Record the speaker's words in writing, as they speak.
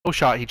No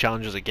shot he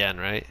challenges again,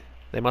 right?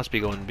 They must be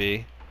going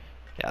B.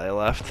 Yeah, they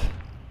left.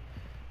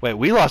 Wait,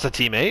 we lost a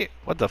teammate?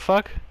 What the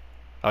fuck?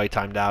 Oh, he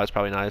timed out. It's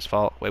probably not his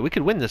fault. Wait, we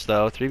could win this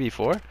though.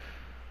 3v4?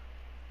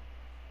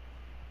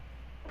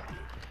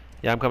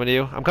 Yeah, I'm coming to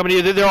you. I'm coming to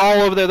you. They're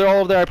all over there. They're all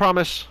over there, I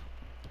promise.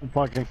 I'm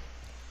fucking.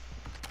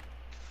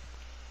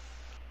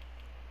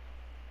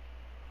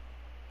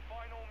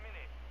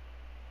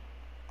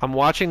 I'm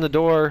watching the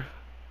door.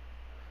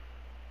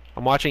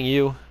 I'm watching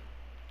you.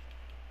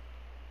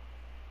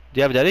 Do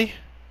you have a daddy?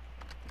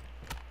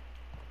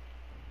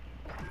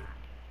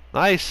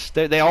 Nice.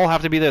 They all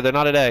have to be there. They're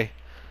not at A.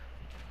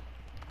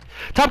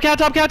 Top cat,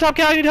 top cat, top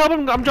cat. I need help.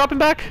 I'm dropping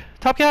back.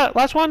 Top cat,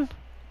 last one.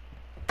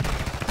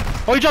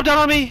 Oh, he dropped down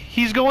on me.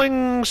 He's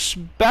going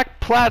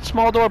back plat,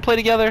 small door, play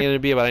together. I need to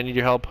be about. I need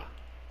your help.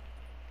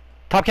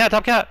 Top cat,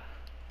 top cat.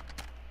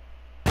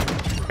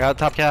 Got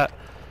top cat.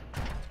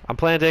 I'm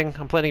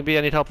planting B.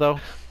 I need help though.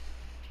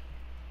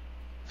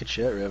 Good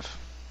shit, Riv.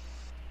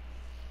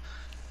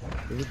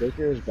 David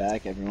Baker is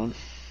back, everyone.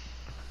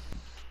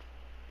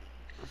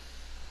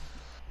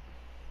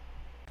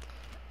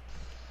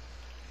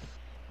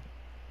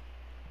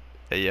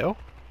 Hey yo.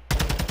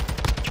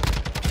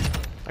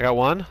 I got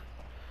one.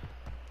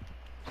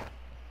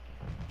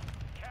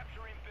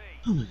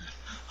 Oh my god.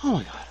 Oh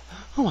my god.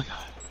 Oh my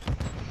god.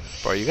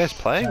 Bro, are you guys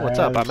playing? What's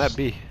up? I'm at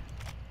B.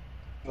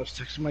 I was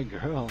texting my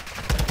girl.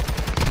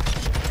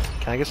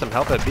 Can I get some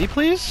help at B,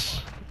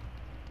 please?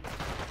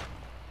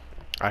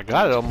 I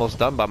got it almost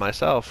done by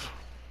myself.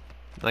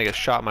 I get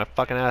shot in my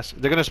fucking ass.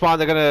 They're gonna spawn.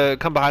 They're gonna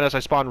come behind us. I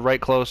spawned right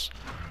close.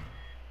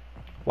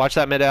 Watch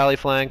that mid alley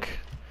flank.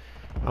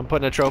 I'm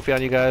putting a trophy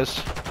on you guys.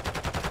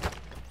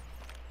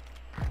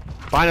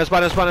 Behind us,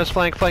 behind us, behind us.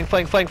 Flank, flank,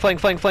 flank, flank, flank,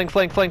 flank, flank,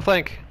 flank, flank,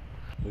 flank.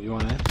 What do you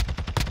want in?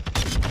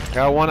 I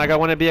got one. I got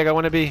one at B. I got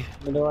one at B.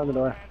 On the door, on the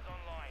door.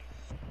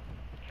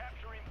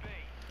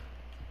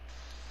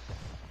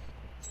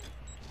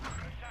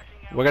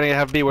 We're gonna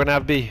have B. We're gonna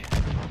have B.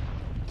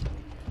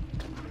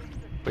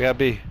 We got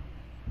B.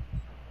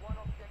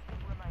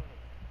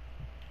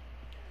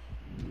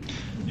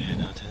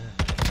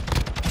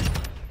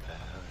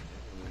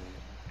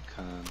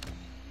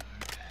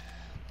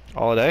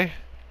 All day.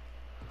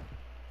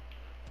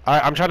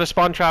 Alright, I'm trying to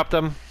spawn trap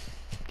them.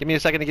 Give me a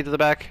second to get to the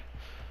back.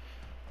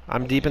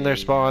 I'm deep in their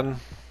spawn.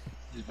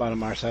 He's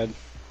bottom our side.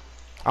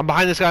 I'm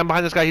behind this guy. I'm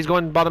behind this guy. He's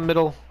going bottom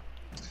middle.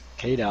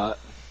 K-Dot.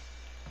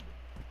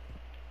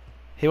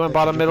 He went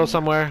bottom middle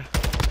somewhere.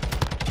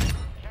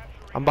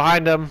 I'm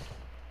behind him.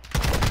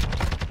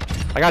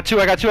 I got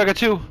two. I got two. I got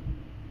two.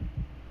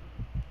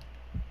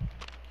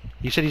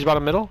 You said he's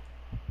bottom middle?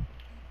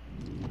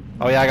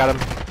 Oh yeah, I got him.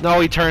 No,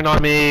 he turned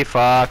on me.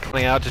 Fuck.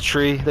 Coming out to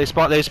tree. They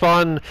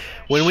spawn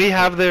when we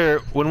have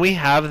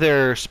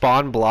their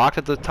spawn blocked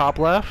at the top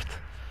left.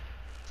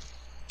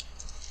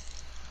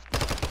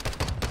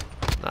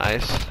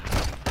 Nice.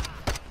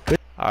 Good.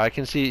 I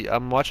can see.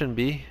 I'm watching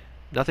B.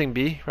 Nothing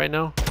B right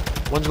now.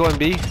 One's going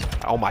B.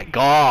 Oh my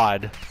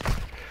god.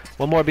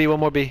 One more B. One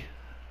more B.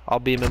 I'll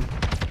beam him.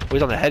 Oh,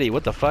 he's on the heady.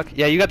 What the fuck?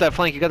 Yeah, you got that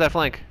flank. You got that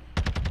flank.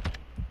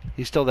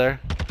 He's still there.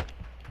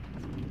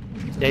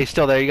 Yeah, he's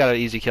still there. You got an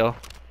easy kill.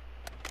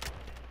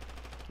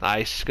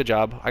 Nice. Good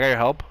job. I got your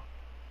help.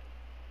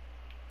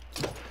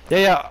 Yeah,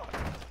 yeah.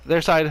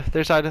 Their side.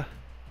 Their side.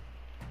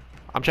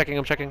 I'm checking.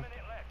 I'm checking.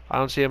 I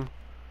don't see him.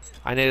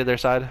 I naded their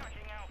side.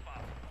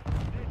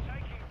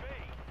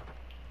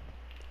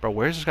 Bro,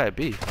 where's this guy at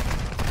B?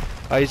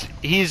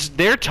 He's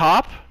their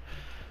top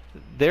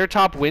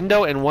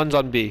window, and one's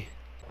on B.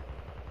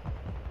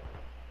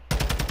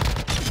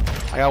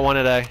 I got one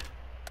at A.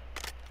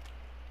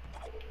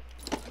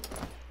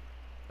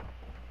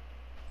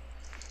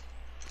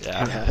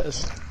 Yeah.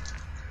 Yes.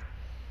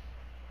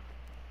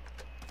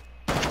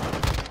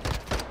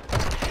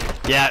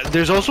 Yeah,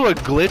 there's also a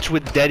glitch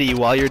with Deddy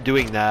while you're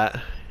doing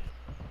that.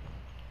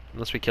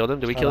 Unless we killed him.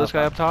 Did we kill this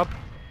guy up top?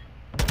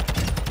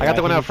 I got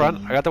the one out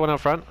front. I got the one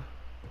out front.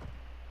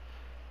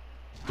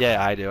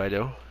 Yeah, I do. I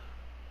do.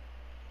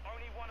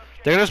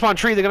 They're gonna spawn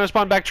tree. They're gonna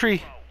spawn back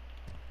tree.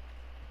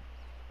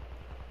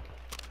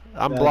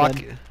 I'm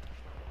blocking.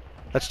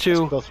 That's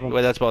two.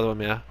 Wait, that's both of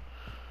them. Yeah.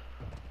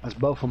 That's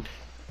both of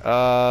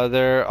them.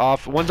 They're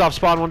off. One's off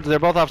spawn. They're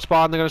both off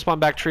spawn. They're gonna spawn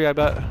back tree, I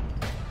bet.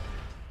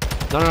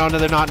 No, no, no, no,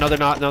 they're not. No, they're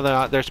not. No, they're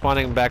not. They're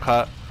spawning back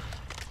hut.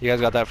 You guys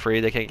got that free.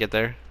 They can't get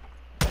there.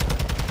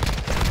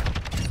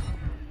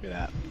 Look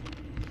at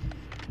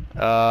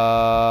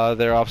that.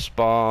 They're off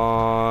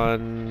spawn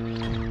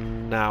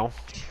now.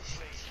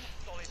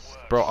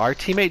 Bro, our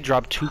teammate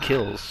dropped 2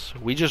 kills.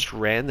 We just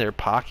ran their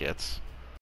pockets.